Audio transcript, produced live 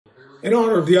In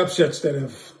honor of the upsets that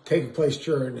have taken place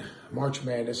during March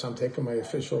Madness, I'm taking my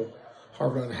official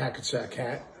Harvard on the Hackensack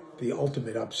hat, the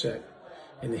ultimate upset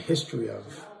in the history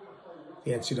of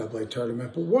the NCAA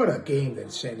tournament. But what a game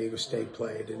that San Diego State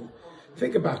played. And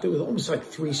think about it, it was almost like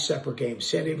three separate games.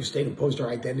 San Diego State imposed their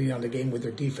identity on the game with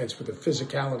their defense, with their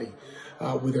physicality,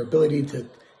 with their ability to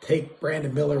take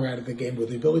Brandon Miller out of the game, with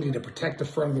the ability to protect the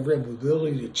front of the rim, with the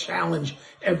ability to challenge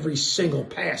every single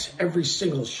pass, every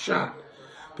single shot.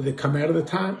 But they come out of the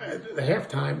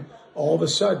halftime, all of a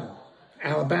sudden,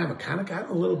 Alabama kind of got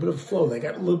a little bit of flow. They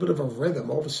got a little bit of a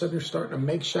rhythm. All of a sudden, they're starting to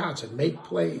make shots and make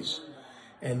plays.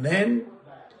 And then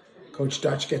Coach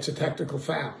Dutch gets a technical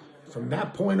foul. From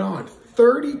that point on,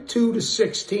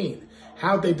 32-16.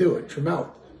 How'd they do it?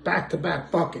 Trammell,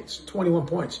 back-to-back buckets, 21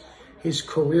 points. His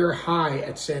career high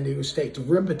at San Diego State. The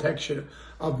rim protection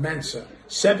of Mensah,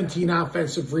 17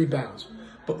 offensive rebounds.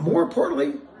 But more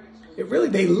importantly,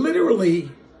 they literally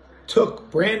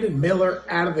took Brandon Miller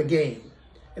out of the game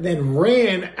and then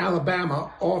ran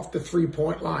Alabama off the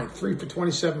three-point line, 3 for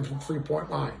 27 from three-point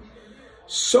line.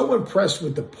 So impressed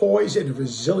with the poise and the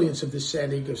resilience of this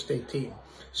San Diego State team.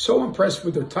 So impressed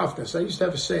with their toughness. I used to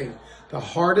have a saying, the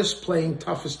hardest playing,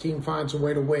 toughest team finds a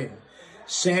way to win.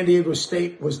 San Diego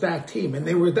State was that team. And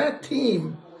they were that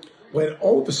team when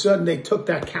all of a sudden they took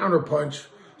that counterpunch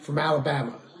from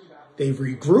Alabama. They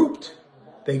regrouped,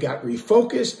 they got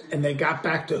refocused, and they got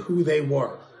back to who they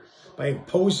were by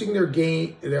imposing their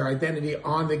game, their identity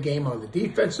on the game on the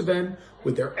defensive end,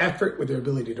 with their effort, with their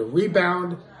ability to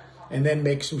rebound, and then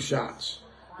make some shots.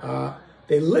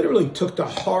 They literally took the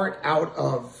heart out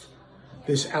of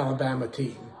this Alabama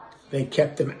team. They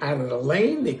kept them out of the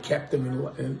lane. They kept them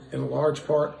in a large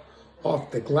part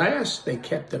off the glass. They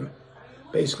kept them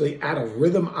basically out of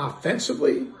rhythm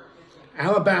offensively.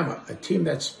 Alabama, a team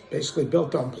that's basically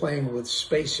built on playing with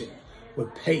spacing,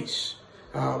 with pace,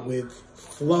 with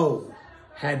flow,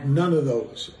 had none of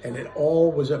those. And it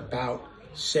all was about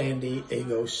San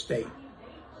Diego State.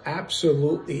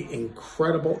 Absolutely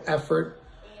incredible effort,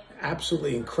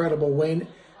 absolutely incredible win.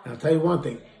 And I'll tell you one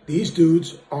thing, these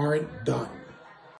dudes aren't done.